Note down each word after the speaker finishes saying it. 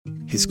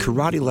his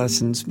karate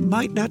lessons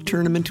might not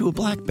turn him into a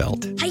black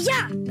belt.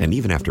 Hi-ya! And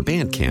even after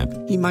band camp,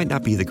 he might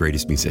not be the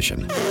greatest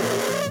musician.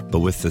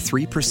 But with the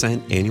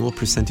 3% annual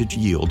percentage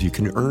yield you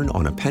can earn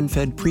on a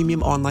PenFed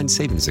premium online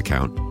savings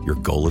account, your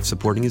goal of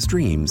supporting his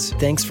dreams...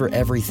 Thanks for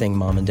everything,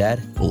 Mom and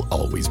Dad. ...will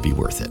always be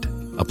worth it.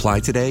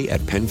 Apply today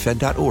at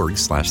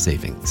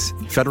PenFed.org/savings.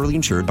 Federally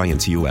insured by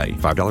NCUA.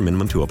 $5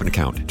 minimum to open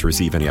account. To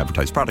receive any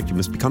advertised product, you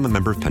must become a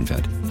member of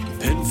PenFed.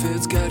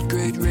 PenFed's got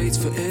great rates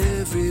for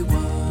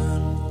everyone.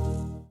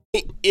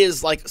 It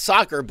is like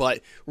soccer,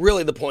 but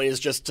really the point is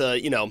just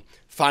to,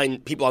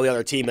 find people on the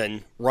other team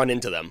and run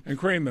into them. And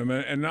cream them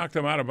and knock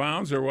them out of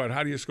bounds, or what?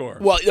 How do you score?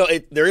 Well,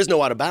 there is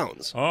no out of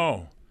bounds.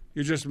 Oh,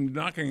 you're just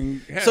knocking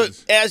heads. So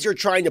as you're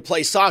trying to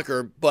play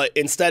soccer, but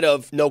instead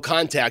of no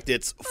contact,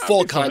 it's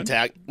full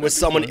contact with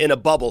someone in a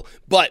bubble,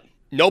 but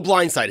no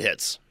blindside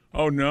hits.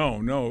 Oh, no.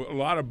 A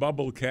lot of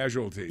bubble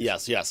casualties.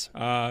 Yes.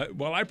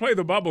 Well, I play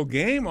the bubble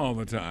game all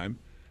the time,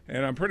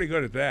 and I'm pretty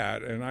good at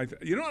that. And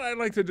you know what I'd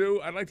like to do?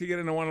 I'd like to get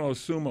into one of those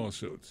sumo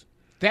suits.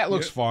 That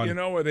looks fun. You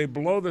know, where they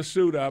blow the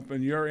suit up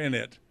and you're in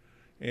it,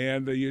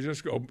 and you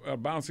just go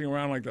bouncing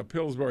around like the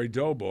Pillsbury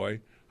Doughboy.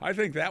 I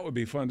think that would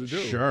be fun to do.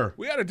 Sure.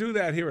 We ought to do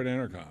that here at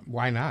Intercom.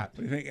 Why not? What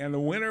do you think? And the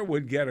winner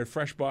would get a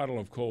fresh bottle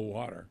of cold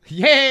water.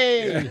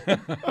 Yay!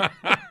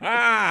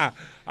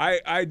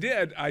 I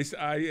did. As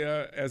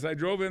I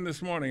drove in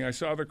this morning, I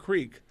saw the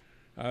creek.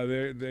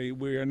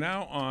 We are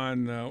now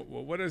on,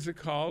 what is it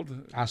called?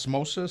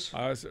 Osmosis?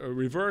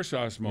 Reverse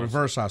osmosis.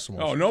 Reverse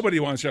osmosis. Oh, nobody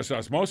wants just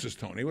osmosis,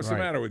 Tony. What's the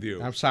matter with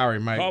you? I'm sorry,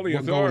 Mike. Call the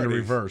We're going to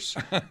authorities. reverse.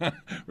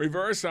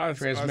 Reverse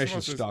Transmission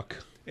osmosis. stuck.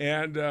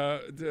 And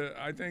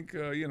I think,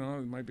 it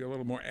might be a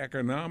little more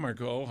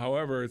economical.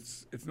 However,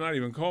 it's not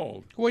even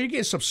cold. Well, you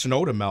get some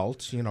snow to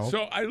melt,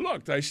 So I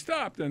looked. I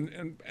stopped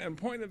and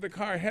pointed the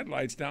car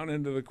headlights down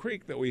into the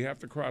creek that we have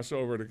to cross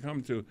over to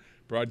come to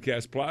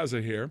Broadcast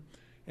Plaza here.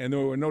 And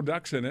there were no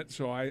ducks in it,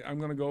 so I'm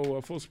going to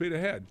go full speed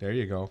ahead. There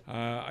you go.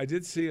 I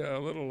did see a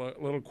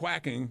little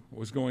quacking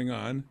was going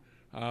on,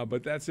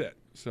 but that's it.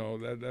 So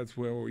that's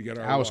where we get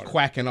our water. I was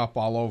quacking up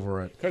all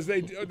over it. Because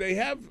they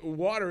have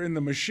water in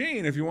the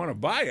machine if you want to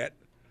buy it,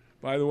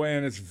 by the way,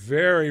 and it's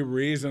very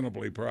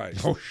reasonably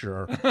priced. Oh,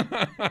 sure.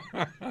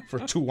 For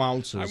 2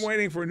 ounces. I'm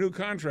waiting for a new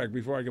contract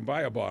before I can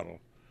buy a bottle.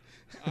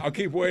 I'll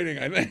keep waiting,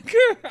 I think.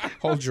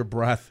 Hold your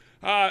breath.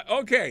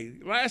 Okay,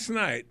 last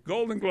night,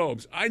 Golden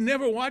Globes. I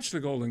never watched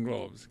the Golden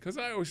Globes because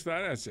I always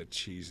thought that's a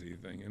cheesy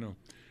thing,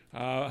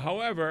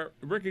 However,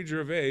 Ricky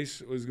Gervais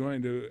was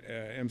going to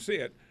MC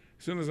it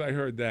as soon as I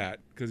heard that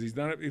because he's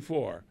done it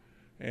before,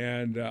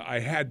 and I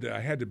had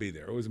to be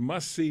there. It was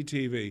must-see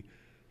TV.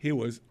 He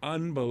was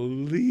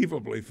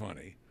unbelievably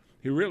funny.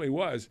 He really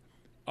was.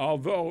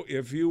 Although,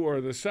 if you were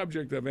the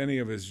subject of any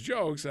of his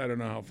jokes, I don't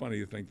know how funny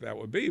you think that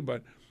would be,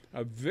 but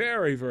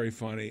very, very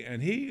funny.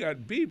 And he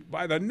got beat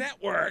by the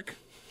network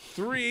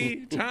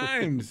 3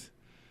 times.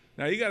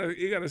 Now, you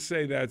gotta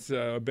say that's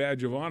a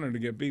badge of honor to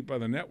get beat by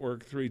the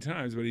network 3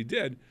 times, but he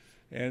did.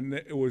 And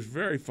it was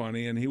very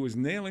funny, and he was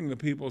nailing the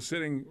people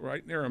sitting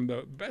right near him.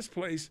 The best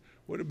place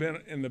would have been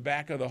in the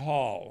back of the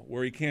hall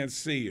where he can't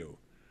see you.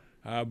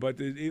 But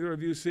did either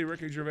of you see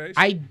Ricky Gervais?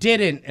 I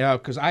didn't,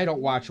 because I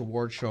don't watch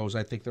award shows.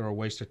 I think they're a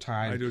waste of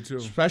time. I do too.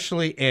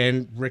 Especially,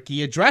 and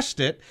Ricky addressed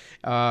it,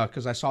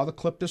 because I saw the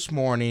clip this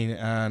morning,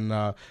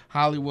 and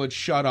Hollywood,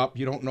 shut up,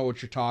 you don't know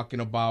what you're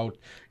talking about,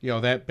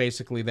 that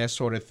basically that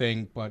sort of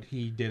thing, but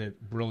he did it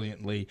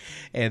brilliantly.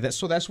 And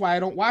so that's why I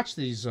don't watch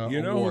these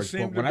awards.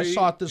 But when I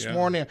saw it this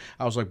morning,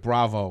 I was like,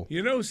 bravo.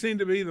 You know who seemed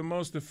to be the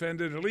most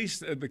offended, at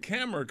least the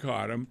camera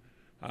caught him.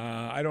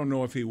 I don't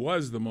know if he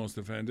was the most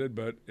offended,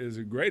 but is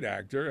a great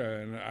actor,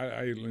 and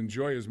I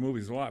enjoy his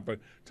movies a lot. But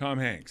Tom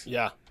Hanks,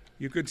 yeah,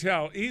 you could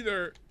tell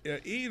either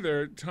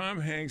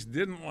Tom Hanks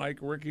didn't like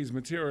Ricky's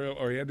material,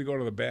 or he had to go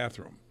to the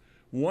bathroom.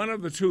 One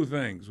of the two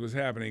things was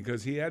happening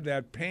because he had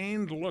that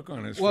pained look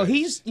on his face. Well,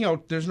 he's,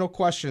 there's no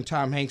question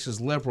Tom Hanks is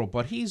liberal,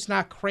 but he's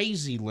not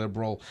crazy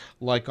liberal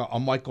like a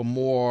Michael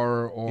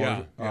Moore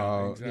or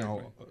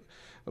exactly.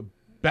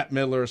 Bette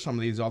Midler or some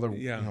of these other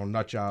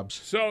nut jobs.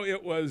 So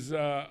it was,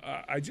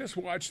 I just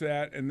watched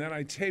that, and then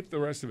I taped the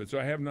rest of it. So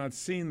I have not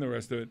seen the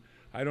rest of it.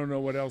 I don't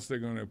know what else they're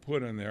going to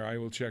put in there. I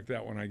will check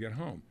that when I get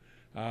home.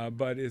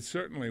 But it's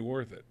certainly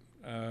worth it.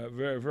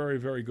 Very, very,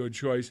 very good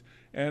choice.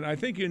 And I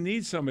think you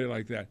need somebody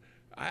like that.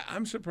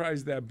 I'm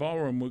surprised that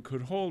ballroom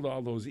could hold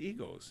all those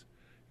egos.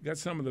 You got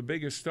some of the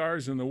biggest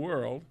stars in the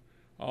world,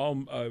 all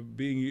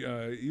being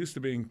used to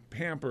being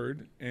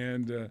pampered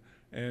and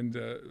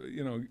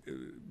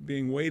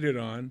being waited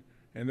on,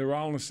 and they're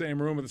all in the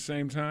same room at the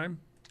same time.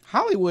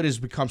 Hollywood has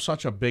become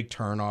such a big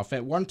turnoff.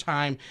 At one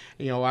time,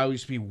 I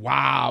used to be,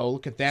 wow,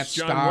 look at that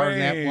star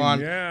and that one.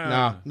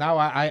 Yeah. No, now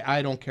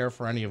I don't care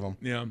for any of them.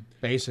 Yeah,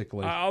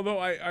 basically. Although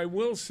I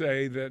will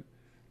say that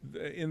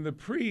in the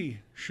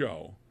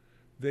pre-show,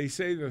 they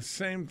say the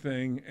same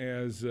thing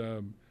as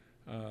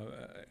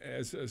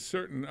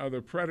certain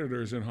other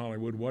predators in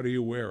Hollywood. What are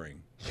you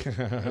wearing?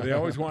 They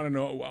always want to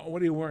know,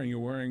 what are you wearing? You're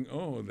wearing,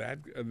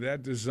 that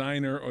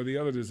designer or the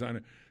other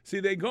designer. See,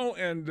 they go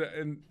and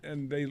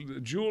the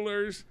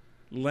jewelers,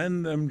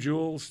 lend them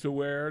jewels to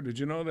wear. Did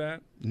you know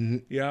that? Mm-hmm.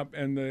 Yep.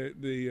 And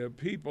the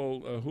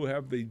people who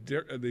have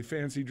the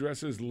fancy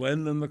dresses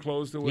lend them the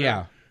clothes to wear.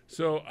 Yeah.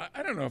 So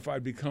I don't know if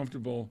I'd be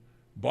comfortable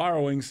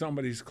borrowing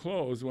somebody's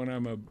clothes when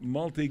I'm a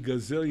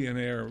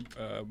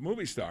multi-gazillionaire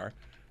movie star.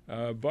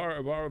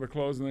 Borrow the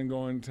clothes and then go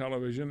on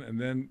television and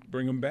then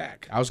bring them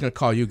back. I was going to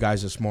call you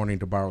guys this morning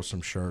to borrow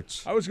some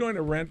shirts. I was going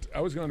to rent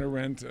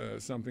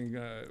something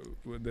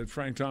that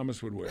Frank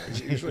Thomas would wear.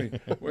 He usually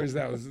wears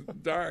those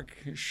dark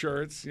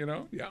shirts, you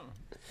know. Yeah.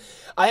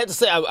 I have to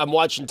say, I'm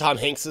watching Tom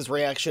Hanks's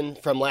reaction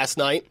from last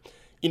night.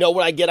 You know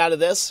what I get out of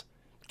this?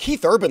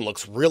 Keith Urban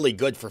looks really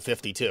good for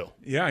 52.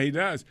 Yeah, he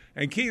does.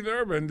 And Keith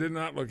Urban did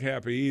not look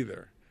happy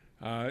either.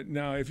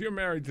 Now, if you're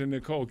married to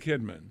Nicole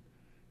Kidman,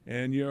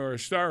 and you're a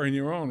star in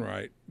your own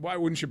right, why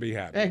wouldn't you be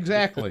happy?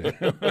 Exactly.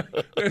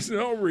 There's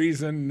no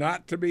reason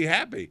not to be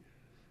happy.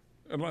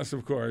 Unless,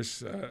 of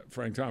course,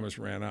 Frank Thomas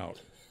ran out.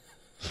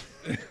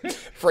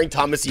 Frank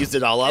Thomas used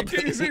it all up.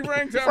 Can you see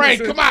Frank Thomas?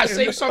 Frank, come on,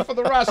 save some for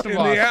the rest of in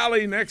us. the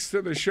alley next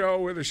to the show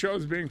where the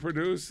show's being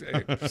produced.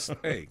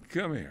 Hey,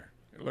 come here.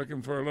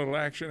 Looking for a little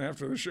action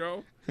after the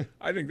show?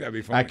 I think that'd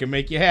be fun. I can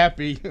make you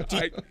happy.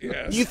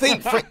 Yes. Do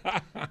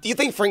you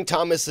think Frank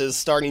Thomas is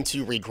starting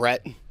to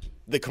regret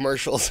the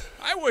commercials?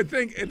 I would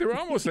think they're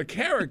almost a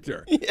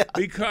character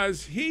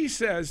because he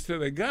says to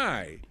the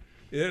guy,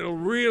 it'll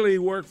really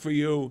work for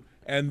you.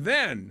 And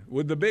then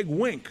with the big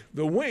wink,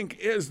 the wink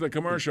is the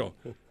commercial.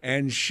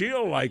 And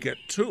she'll like it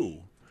too.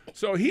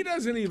 So he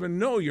doesn't even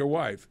know your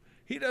wife.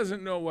 He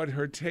doesn't know what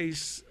her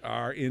tastes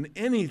are in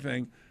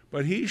anything,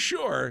 but he's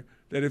sure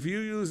that if you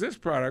use this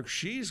product,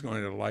 she's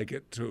going to like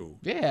it too.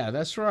 Yeah,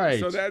 that's right.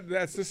 So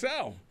that's the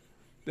sell.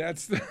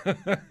 That's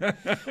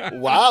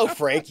Wow,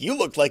 Frank, you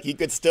look like you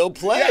could still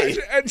play.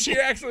 Yeah, and she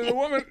actually,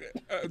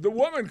 the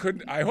woman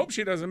could. I hope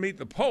she doesn't meet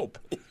the Pope,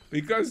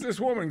 because this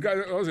woman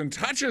goes and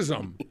touches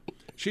him.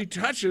 She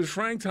touches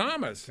Frank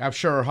Thomas. I'm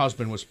sure her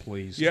husband was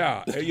pleased.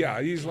 Yeah,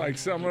 he's like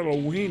some little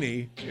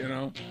weenie, you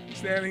know,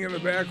 standing in the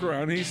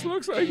background. He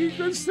looks like he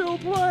could still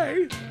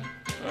play.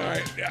 All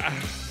right,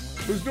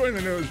 who's doing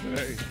the news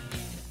today?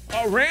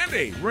 Oh,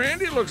 Randy.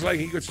 Randy looks like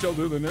he could still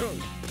do the news.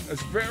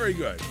 That's very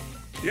good.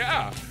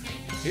 Yeah.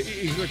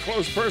 He's a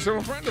close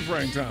personal friend of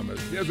Frank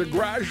Thomas. He has a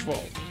garage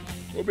full.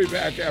 We'll be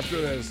back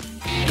after this.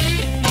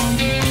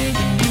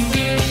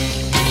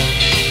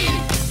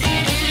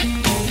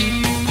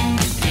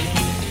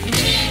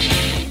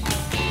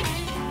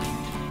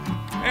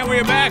 And we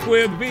are back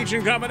with Beach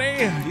and Company.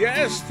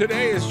 Yes,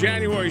 today is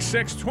January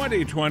 6,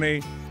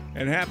 2020.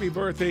 And happy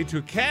birthday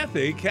to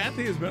Kathy.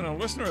 Kathy has been a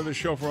listener of the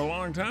show for a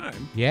long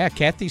time. Yeah,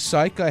 Kathy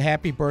Syka,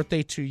 happy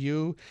birthday to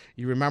you.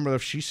 You remember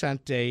if she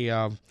sent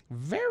a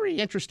very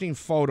interesting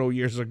photo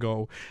years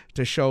ago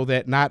to show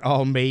that not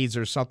all maids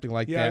or something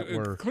like that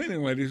were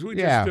cleaning ladies. We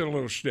just did a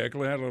little shtick.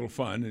 We had a little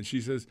fun. And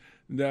she says,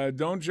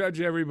 don't judge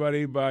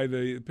everybody by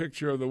the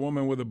picture of the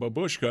woman with a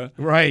babushka.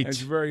 Right. And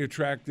she's a very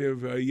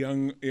attractive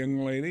young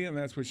lady, and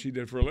that's what she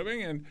did for a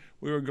living. And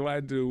we were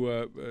glad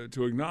to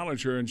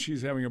acknowledge her, and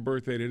she's having a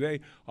birthday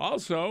today.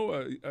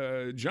 Also,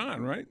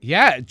 John, right?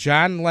 Yeah,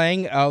 John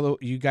Lang.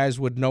 You guys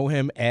would know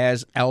him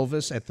as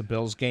Elvis at the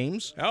Bills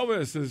games.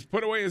 Elvis has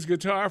put away his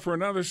guitar for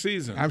another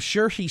season. I'm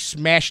sure he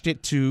smashed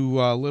it to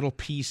little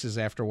pieces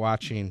after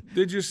watching.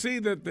 Did you see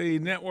that the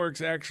networks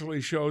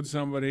actually showed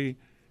somebody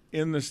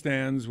in the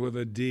stands with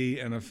a D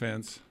and a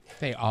fence?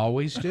 They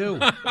always do.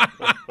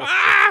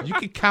 You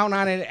can count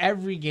on it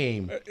every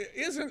game.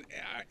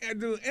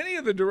 Do any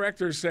of the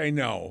directors say,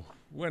 no,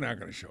 we're not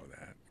going to show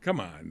that? Come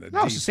on.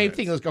 No, it's the same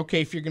thing. Like,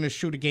 okay, if you're going to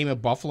shoot a game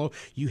at Buffalo,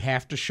 you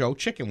have to show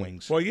chicken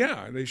wings. Well,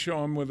 yeah, they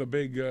show them with a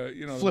big,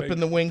 flipping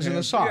the wings in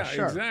the sauce. Yeah,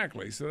 sure.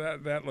 Exactly. So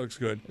that looks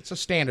good. It's a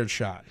standard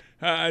shot.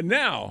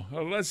 Now,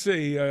 let's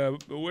see.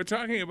 We're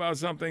talking about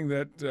something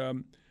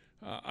that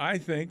I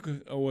think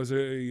was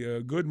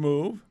a good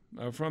move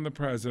from the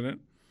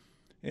president.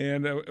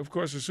 And, of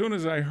course, as soon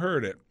as I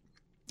heard it,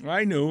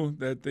 I knew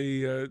that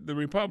the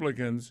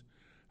Republicans,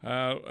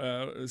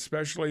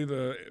 especially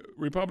the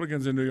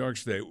Republicans in New York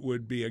State,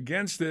 would be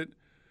against it,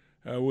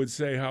 would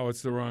say how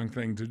it's the wrong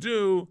thing to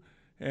do,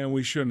 and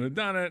we shouldn't have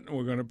done it, and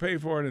we're going to pay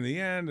for it in the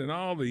end, and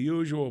all the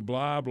usual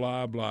blah,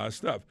 blah, blah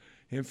stuff.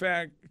 In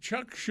fact,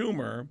 Chuck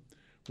Schumer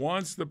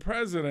wants the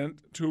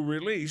president to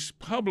release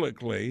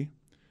publicly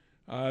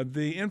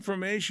the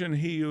information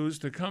he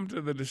used to come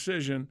to the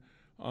decision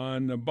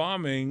on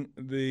bombing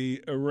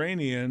the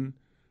Iranian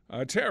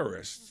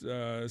terrorists,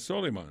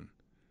 Soleimani.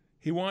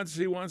 He wants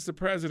the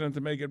president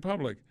to make it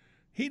public.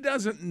 He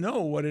doesn't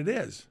know what it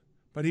is,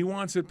 but he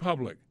wants it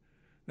public.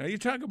 Now, you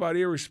talk about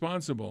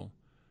irresponsible.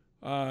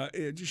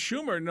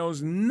 Schumer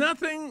knows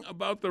nothing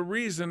about the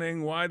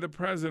reasoning why the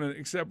president,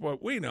 except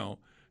what we know,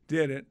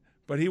 did it,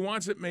 but he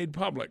wants it made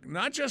public,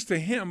 not just to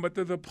him, but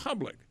to the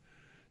public.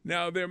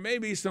 Now, there may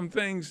be some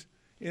things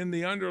in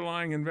the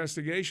underlying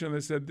investigation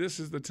that said this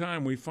is the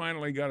time we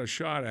finally got a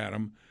shot at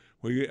him.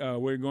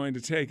 We're going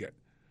to take it.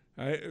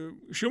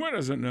 Schumer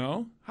doesn't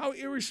know. How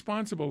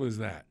irresponsible is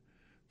that?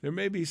 There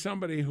may be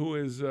somebody who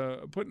is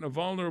put in a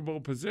vulnerable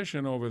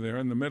position over there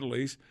in the Middle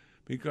East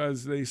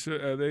because they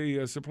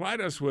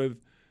supplied us with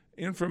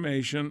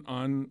information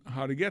on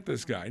how to get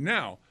this guy.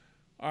 Now,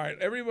 all right,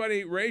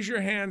 everybody, raise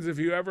your hands if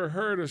you ever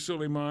heard of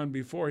Suleiman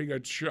before he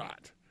got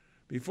shot,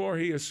 before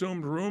he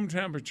assumed room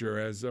temperature,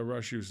 as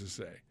Rush used to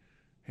say.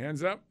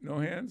 Hands up? No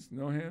hands?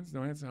 No hands?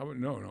 No hands? How about,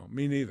 no,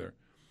 me neither.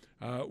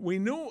 We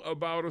knew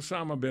about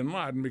Osama bin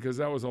Laden because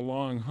that was a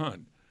long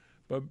hunt.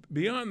 But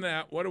beyond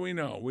that, what do we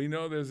know? We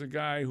know there's a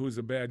guy who's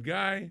a bad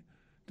guy,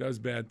 does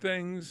bad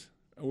things.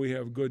 We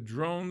have good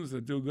drones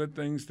that do good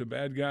things to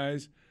bad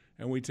guys,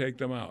 and we take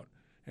them out.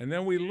 And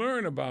then we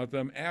learn about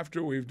them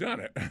after we've done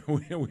it.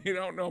 We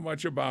don't know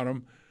much about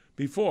them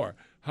before.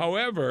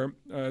 However,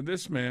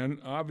 this man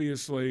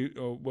obviously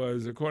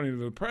was, according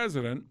to the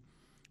president,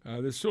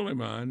 this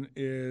Suleiman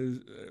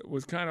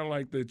was kind of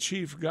like the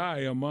chief guy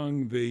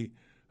among the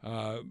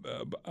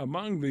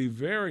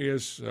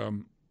various.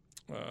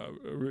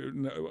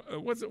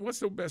 What's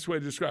the best way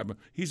to describe him?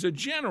 He's a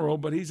general,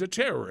 but he's a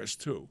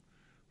terrorist too.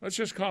 Let's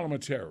just call him a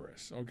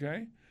terrorist,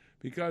 okay?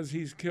 Because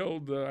he's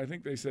killed, I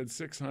think they said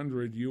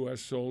 600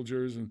 U.S.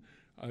 soldiers and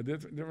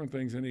different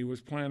things, and he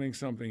was planning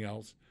something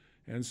else.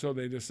 And so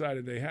they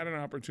decided they had an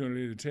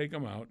opportunity to take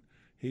him out.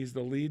 He's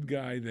the lead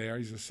guy there.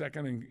 He's the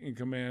second in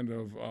command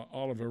of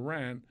all of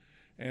Iran.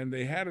 And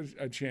they had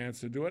a chance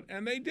to do it,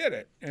 and they did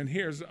it. And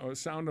here's a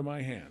sound of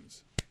my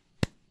hands.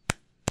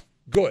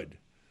 Good.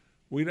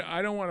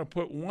 I don't want to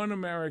put one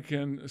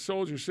American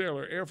soldier,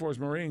 sailor, Air Force,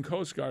 Marine,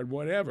 Coast Guard,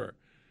 whatever,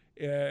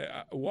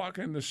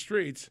 walking the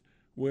streets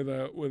with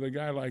a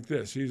guy like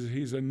this.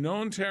 He's a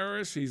known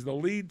terrorist. He's the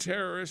lead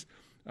terrorist.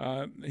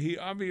 He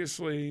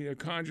obviously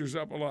conjures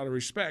up a lot of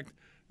respect.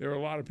 There are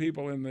a lot of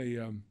people in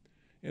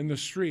the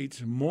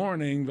streets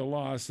mourning the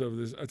loss of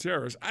a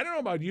terrorist. I don't know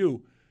about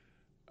you.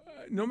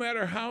 No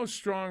matter how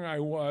strong I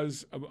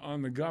was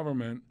on the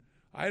government,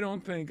 I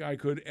don't think I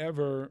could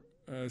ever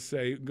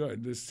say,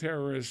 good, this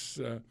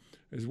terrorist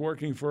is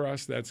working for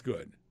us, that's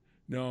good.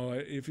 No,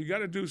 if you got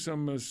to do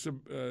some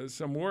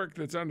work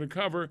that's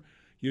undercover,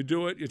 you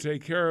do it, you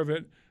take care of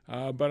it.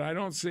 But I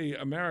don't see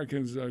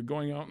Americans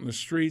going out in the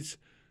streets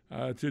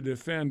to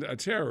defend a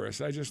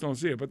terrorist. I just don't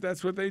see it. But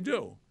that's what they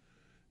do.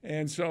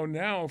 And so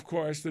now, of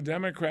course, the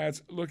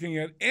Democrats looking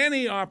at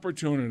any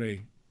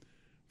opportunity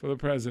for the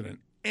president,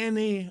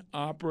 any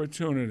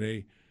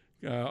opportunity.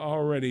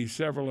 Already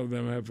several of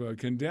them have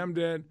condemned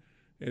it.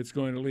 It's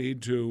going to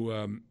lead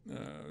to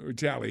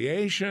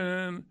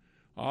retaliation,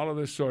 all of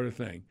this sort of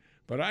thing.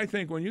 But I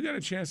think when you get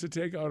a chance to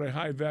take out a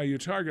high-value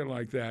target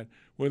like that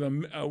with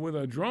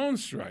a drone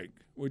strike,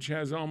 which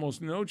has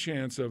almost no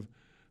chance of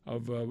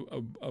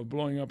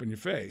blowing up in your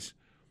face,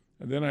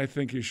 then I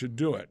think you should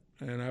do it.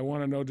 And I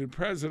want to know, did the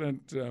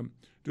president do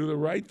the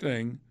right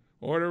thing,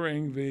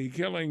 ordering the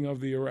killing of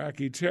the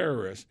Iraqi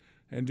terrorists?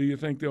 And do you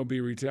think there'll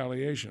be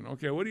retaliation?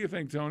 Okay, what do you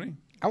think, Tony?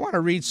 I want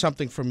to read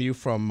something from you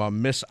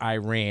from Miss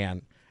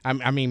Iran.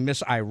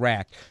 Miss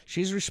Iraq.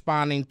 She's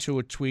responding to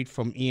a tweet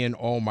from Ian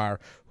Omar,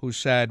 who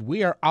said,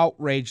 "We are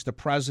outraged the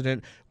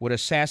president would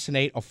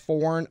assassinate a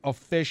foreign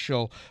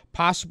official,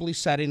 possibly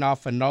setting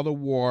off another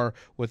war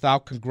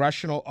without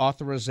congressional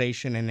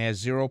authorization, and has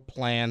zero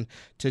plan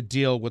to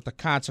deal with the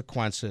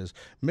consequences."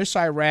 Miss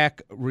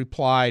Iraq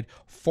replied,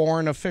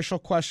 "Foreign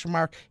official, ?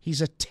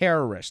 He's a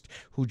terrorist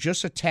who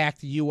just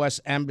attacked the U.S.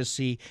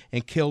 Embassy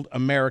and killed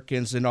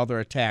Americans in other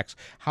attacks.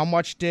 How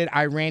much did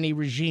Iranian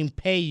regime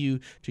pay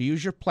you to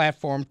use your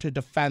platform to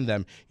defend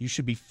them? You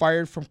should be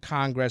fired from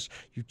Congress,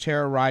 you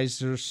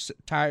terrorist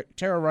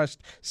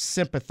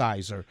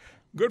sympathizer."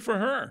 Good for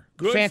her.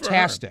 Good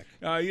Fantastic.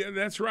 For her. Yeah,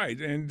 that's right.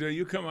 And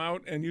you come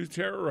out and you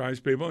terrorize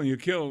people and you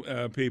kill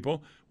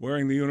people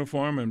wearing the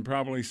uniform, and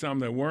probably some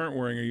that weren't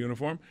wearing a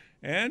uniform.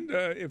 And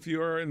if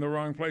you're in the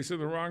wrong place at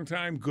the wrong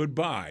time,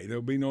 goodbye.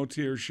 There'll be no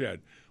tears shed.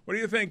 What do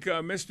you think,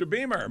 Mr.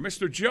 Beamer,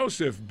 Mr.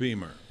 Joseph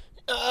Beamer?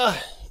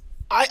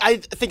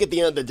 I think at the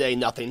end of the day,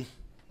 nothing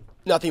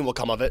will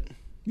come of it.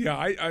 Yeah,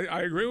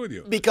 I agree with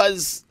you.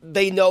 Because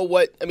they know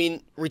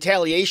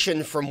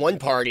retaliation from one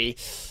party,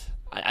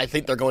 I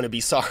think they're going to be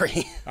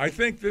sorry. I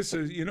think this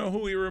is, you know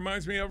who he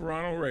reminds me of?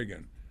 Ronald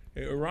Reagan.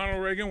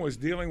 Ronald Reagan was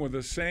dealing with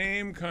the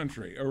same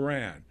country,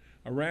 Iran.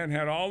 Iran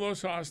had all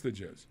those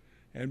hostages.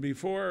 And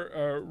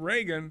before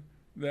Reagan,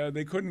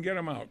 they couldn't get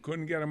him out.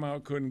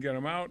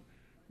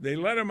 They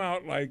let him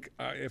out,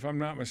 if I'm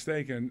not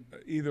mistaken,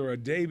 either a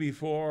day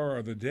before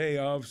or the day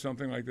of,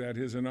 something like that,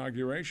 his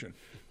inauguration,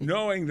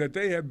 knowing that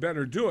they had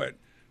better do it,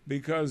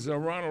 because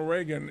Ronald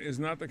Reagan is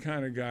not the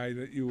kind of guy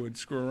that you would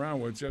screw around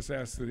with. Just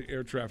ask the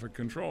air traffic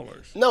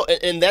controllers. No,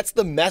 and that's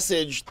the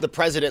message the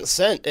president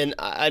sent, and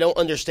I don't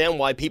understand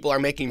why people are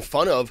making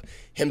fun of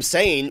him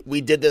saying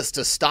we did this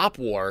to stop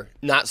war,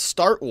 not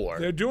start war.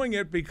 They're doing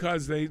it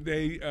because they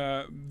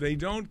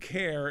don't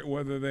care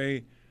whether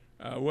they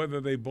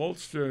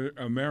bolster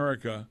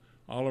America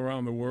all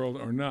around the world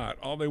or not.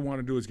 All they want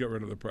to do is get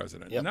rid of the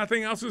president. Yep.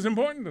 Nothing else is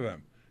important to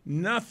them.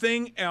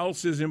 Nothing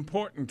else is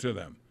important to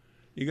them.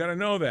 You got to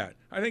know that.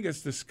 I think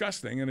it's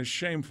disgusting and it's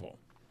shameful.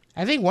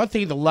 I think one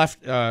thing the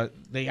left,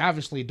 they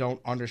obviously don't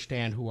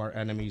understand who our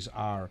enemies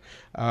are.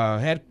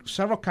 Had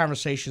several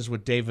conversations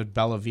with David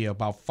Bellavia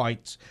about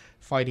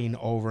fighting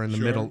over in the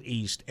Middle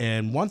East.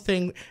 And one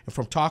thing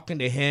from talking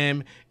to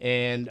him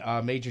and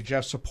Major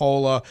Jeff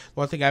Cipolla,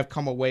 one thing I've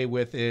come away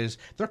with is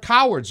they're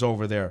cowards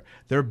over there.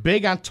 They're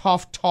big on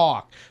tough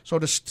talk. So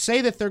to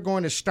say that they're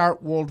going to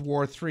start World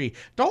War III,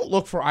 don't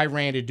look for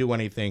Iran to do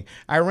anything.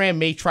 Iran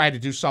may try to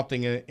do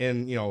something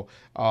in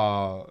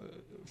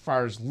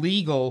far as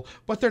legal,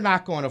 but they're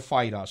not going to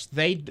fight us.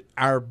 They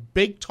are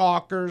big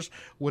talkers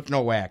with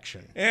no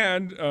action.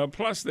 And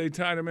plus, they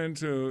tied them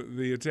into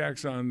the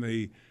attacks on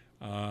the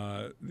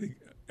oil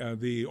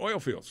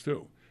fields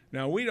too.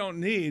 Now we don't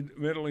need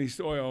Middle East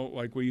oil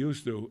like we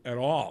used to at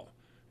all.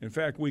 In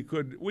fact, we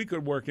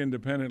could work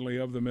independently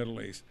of the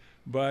Middle East.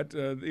 But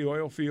the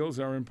oil fields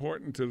are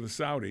important to the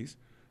Saudis.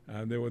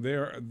 They were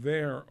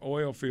their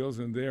oil fields,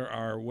 and there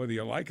are, whether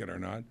you like it or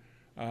not,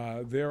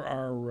 there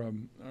are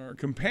our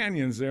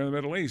companions there in the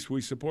Middle East.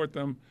 We support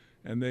them,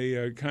 and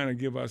they kind of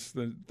give us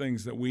the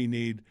things that we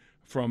need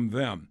from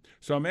them.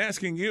 So I'm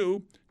asking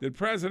you, did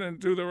President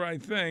do the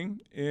right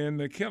thing in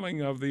the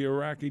killing of the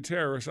Iraqi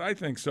terrorists? I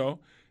think so.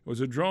 It was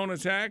a drone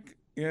attack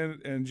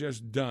and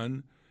just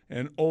done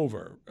and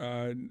over.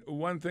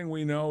 One thing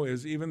we know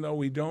is even though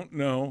we don't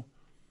know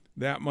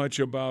that much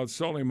about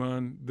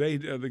Soleimani,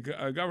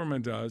 the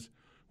government does,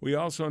 we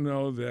also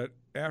know that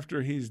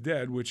after he's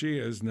dead, which he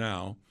is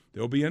now,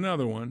 there'll be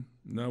another one,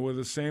 now with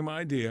the same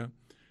idea,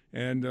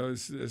 and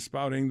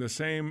spouting the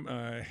same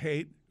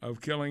hate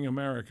of killing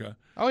America.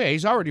 Oh, yeah,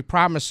 he's already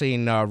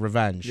promising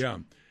revenge. Yeah,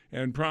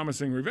 and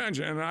promising revenge,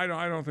 and I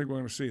don't think we're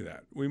going to see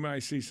that. We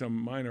might see some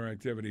minor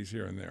activities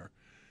here and there.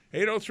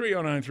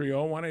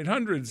 803-0930,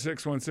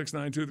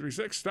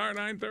 1-800-616-9236, star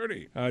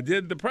 930.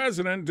 Did the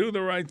president do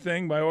the right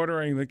thing by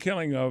ordering the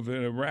killing of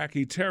an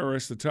Iraqi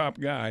terrorist, the top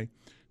guy,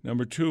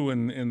 number 2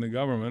 in the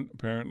government,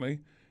 apparently?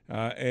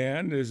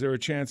 And is there a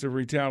chance of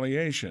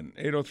retaliation?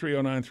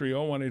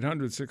 803-0930,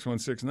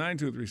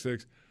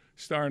 1-800-616-9236,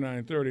 star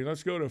 930.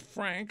 Let's go to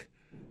Frank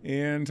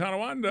in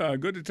Tonawanda.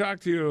 Good to talk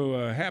to you.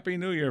 Happy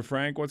New Year,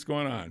 Frank. What's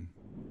going on?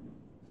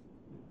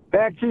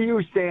 Back to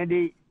you,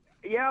 Sandy.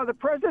 Yeah, the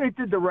president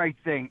did the right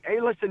thing.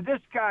 Hey, listen, this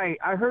guy,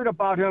 I heard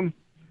about him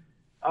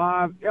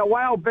a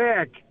while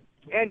back,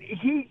 and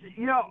he's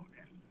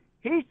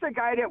the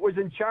guy that was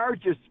in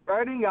charge of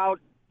spreading out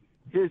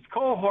his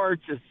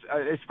cohorts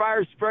as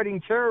far as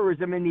spreading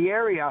terrorism in the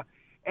area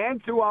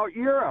and throughout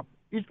Europe.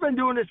 He's been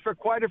doing this for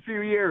quite a few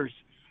years.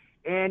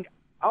 And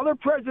other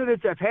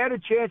presidents have had a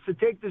chance to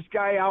take this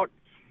guy out,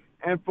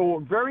 and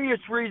for various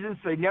reasons,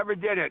 they never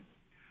did it.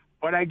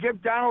 But I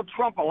give Donald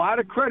Trump a lot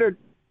of credit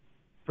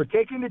for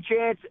taking the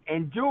chance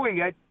and doing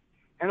it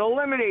and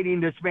eliminating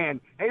this man.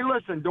 Hey,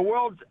 listen, the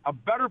world's a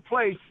better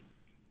place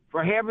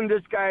for having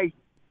this guy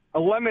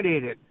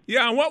eliminated.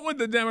 Yeah, and what would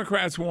the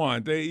Democrats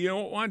want? You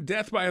don't want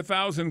death by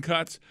 1,000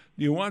 cuts.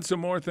 Do you want some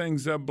more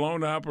things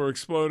blown up or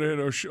exploded,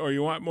 or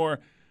you want more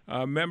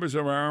members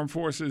of our armed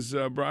forces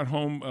brought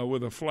home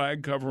with a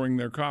flag covering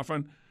their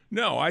coffin?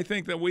 No, I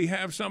think that we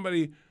have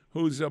somebody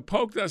who's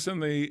poked us in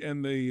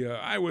the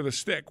eye with a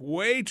stick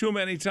way too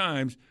many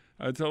times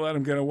to let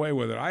him get away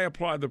with it. I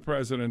applaud the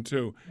president,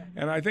 too.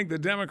 And I think the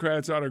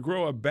Democrats ought to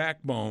grow a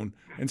backbone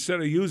instead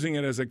of using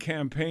it as a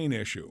campaign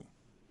issue.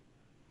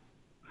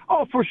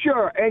 Oh, for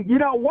sure. And, you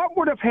know, what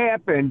would have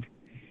happened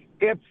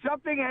if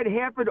something had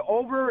happened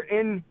over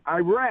in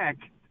Iraq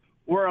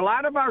where a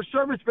lot of our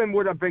servicemen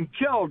would have been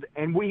killed,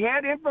 and we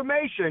had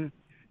information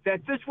that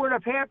this would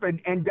have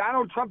happened, and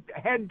Donald Trump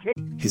had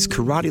taken... His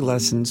karate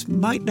lessons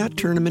might not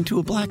turn him into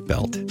a black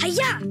belt.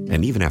 Hi-ya!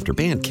 And even after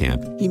band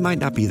camp, he might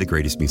not be the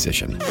greatest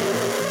musician.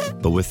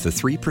 But with the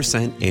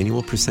 3%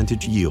 annual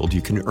percentage yield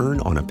you can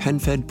earn on a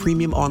PenFed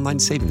premium online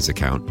savings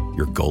account,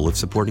 your goal of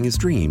supporting his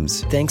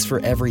dreams... Thanks for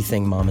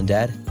everything, Mom and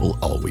Dad. ...will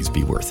always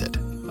be worth it.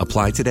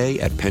 Apply today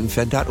at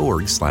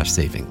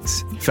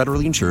PenFed.org/savings.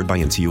 Federally insured by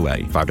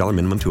NCUA. $5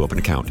 minimum to open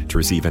account. To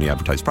receive any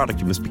advertised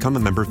product, you must become a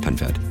member of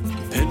PenFed.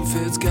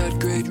 PenFed's got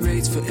great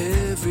rates for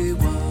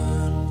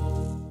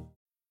everyone.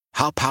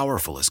 How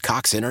powerful is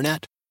Cox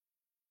Internet?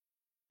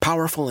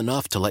 Powerful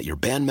enough to let your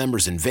band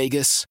members in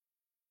Vegas,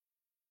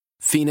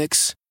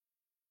 Phoenix,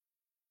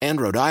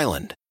 and Rhode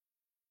Island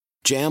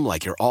jam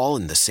like you're all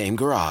in the same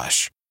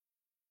garage.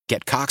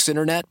 Get Cox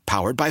Internet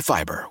powered by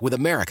fiber with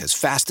America's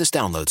fastest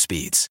download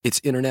speeds. It's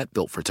internet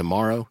built for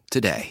tomorrow,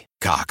 today.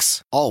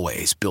 Cox,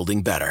 always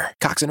building better.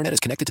 Cox Internet is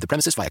connected to the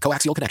premises via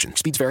coaxial connection.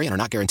 Speeds vary and are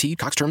not guaranteed.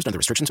 Cox terms and other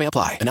restrictions may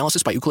apply.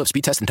 Analysis by Ookla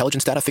Speed Test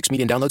Intelligence Data. Fixed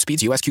median download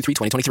speeds. US Q3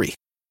 2023.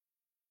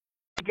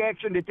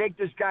 action to take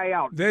this guy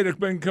out. They'd have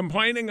been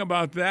complaining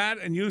about that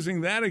and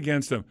using that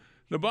against him.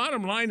 The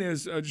bottom line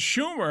is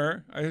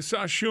Schumer, I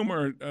saw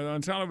Schumer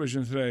on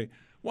television today.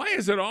 Why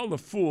is it all the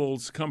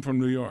fools come from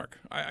New York?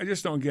 I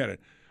just don't get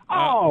it.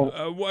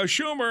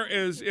 Schumer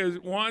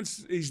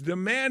he's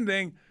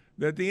demanding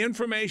that the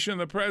information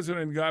the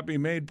president got be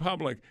made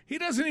public. He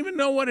doesn't even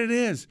know what it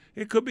is.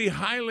 It could be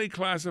highly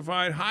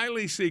classified,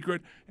 highly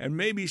secret, and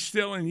maybe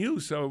still in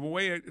use, so a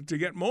way to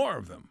get more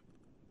of them.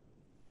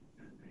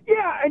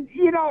 Yeah, and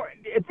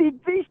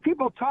these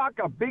people talk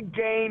a big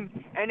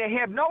game, and they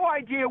have no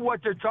idea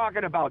what they're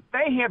talking about.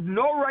 They have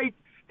no right.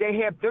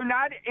 They're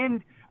not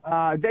in.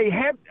 They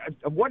have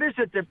what is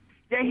it?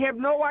 They have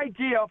no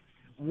idea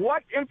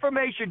what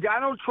information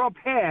Donald Trump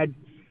had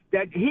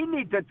that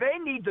they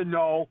need to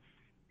know.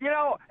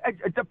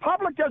 The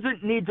public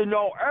doesn't need to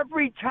know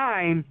every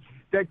time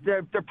that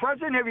the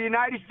President of the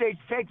United States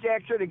takes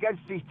action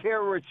against these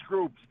terrorist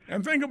groups.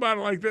 And think about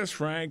it like this,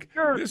 Frank.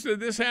 Sure.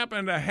 This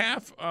happened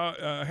half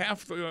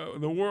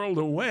the world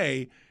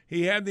away.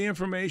 He had the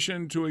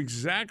information to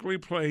exactly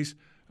place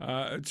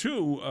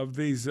 2 of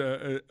these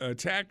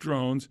attack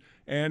drones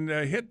and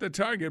hit the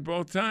target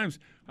both times.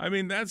 I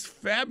mean, that's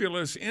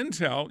fabulous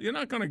intel. You're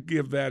not going to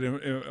give that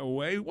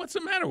away. What's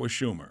the matter with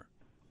Schumer?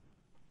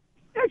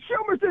 Yeah,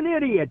 Schumer's an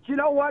idiot. You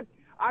know what?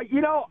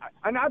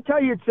 And I'll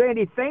tell you,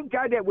 Sandy, thank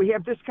God that we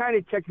have this kind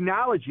of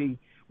technology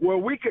where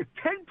we could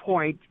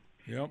pinpoint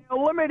and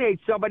eliminate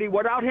somebody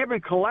without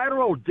having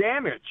collateral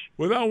damage.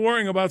 Without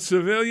worrying about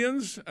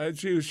civilians.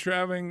 She was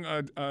traveling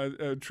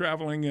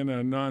in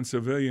a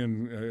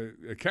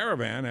non-civilian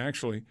caravan,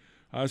 actually.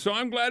 So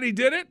I'm glad he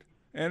did it.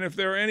 And if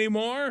there are any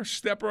more,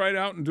 step right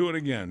out and do it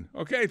again.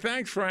 Okay,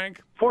 thanks,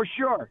 Frank. For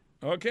sure.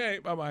 Okay,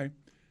 bye-bye.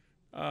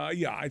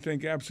 Yeah, I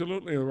think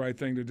absolutely the right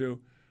thing to do.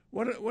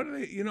 What are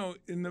they?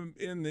 In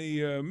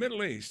the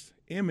Middle East,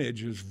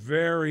 image is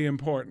very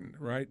important,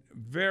 right?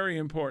 Very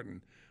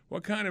important.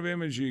 What kind of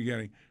image are you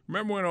getting?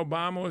 Remember when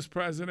Obama was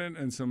president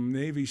and some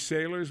Navy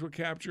sailors were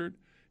captured,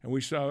 and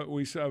we saw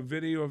a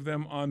video of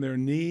them on their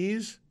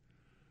knees?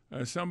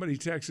 Somebody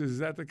texted, "Is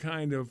that the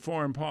kind of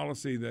foreign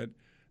policy that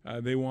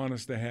they want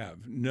us to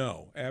have?"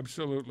 No,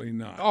 absolutely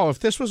not. Oh, if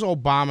this was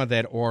Obama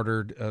that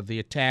ordered the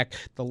attack,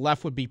 the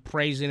left would be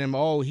praising him.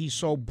 Oh, he's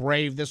so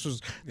brave. This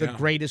was the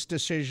greatest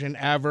decision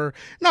ever.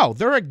 No,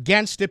 they're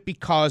against it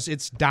because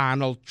it's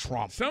Donald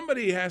Trump.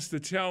 Somebody has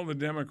to tell the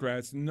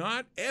Democrats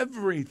not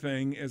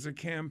everything is a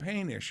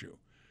campaign issue.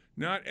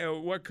 Not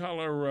what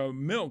color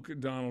milk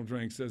Donald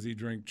drinks. Does he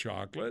drink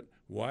chocolate,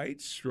 white,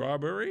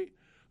 strawberry?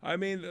 I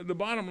mean, the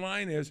bottom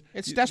line is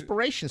it's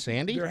desperation,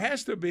 Sandy. There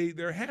has to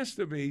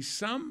be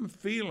some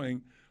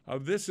feeling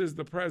of this is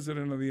the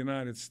President of the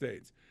United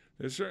States.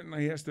 There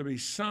certainly has to be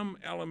some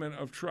element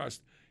of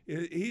trust.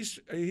 He's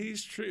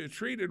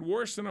treated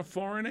worse than a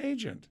foreign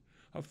agent.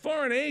 A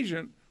foreign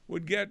agent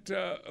would get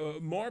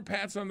more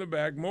pats on the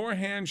back, more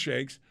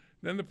handshakes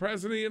than the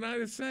President of the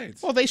United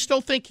States. Well, they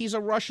still think he's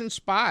a Russian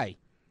spy.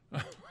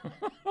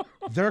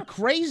 They're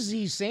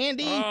crazy,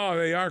 Sandy. Oh,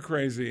 they are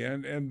crazy,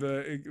 and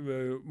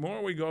the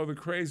more we go, the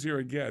crazier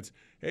it gets.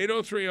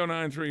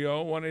 803-0930,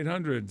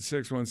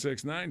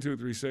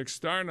 1-800-616-9236,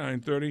 star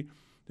 930.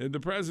 Did the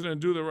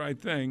president do the right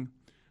thing?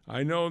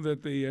 I know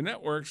that the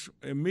networks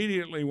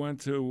immediately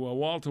went to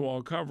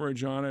wall-to-wall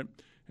coverage on it,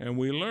 and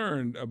we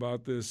learned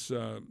about this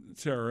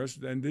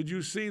terrorist. And did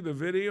you see the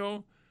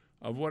video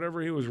of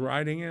whatever he was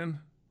riding in?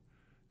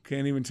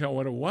 Can't even tell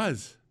what it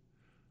was.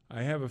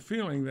 I have a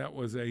feeling that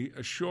was a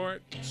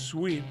short,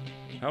 sweet,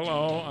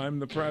 hello, I'm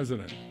the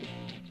president.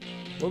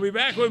 We'll be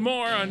back with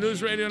more on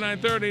News Radio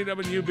 930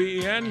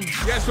 WBEN.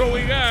 Guess what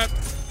we got?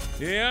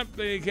 Yep,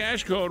 the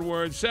cash code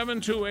word,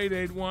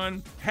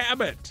 72881,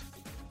 habit.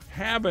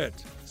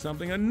 Habit.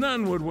 Something a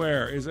nun would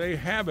wear is a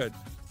habit.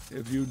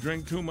 If you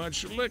drink too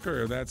much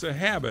liquor, that's a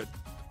habit.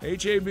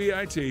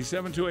 HABIT,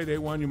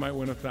 72881, you might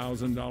win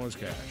 $1,000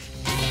 cash.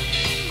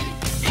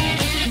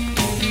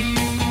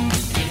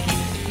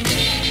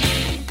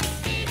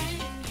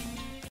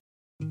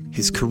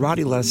 His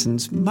karate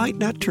lessons might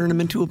not turn him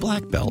into a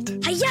black belt.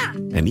 Hi-ya!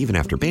 And even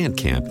after band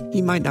camp,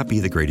 he might not be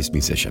the greatest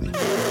musician.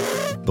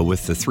 But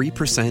with the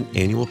 3%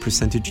 annual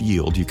percentage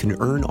yield you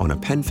can earn on a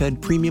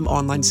PenFed premium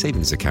online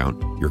savings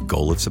account, your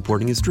goal of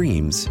supporting his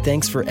dreams...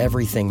 Thanks for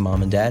everything,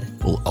 Mom and Dad.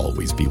 ...will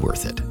always be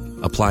worth it.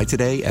 Apply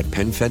today at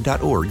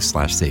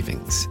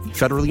PenFed.org/savings.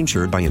 Federally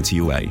insured by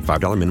NCUA.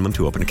 $5 minimum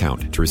to open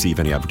account. To receive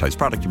any advertised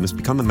product, you must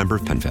become a member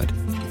of PenFed.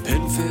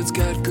 PenFed's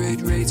got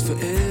great rates for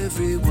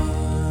everyone.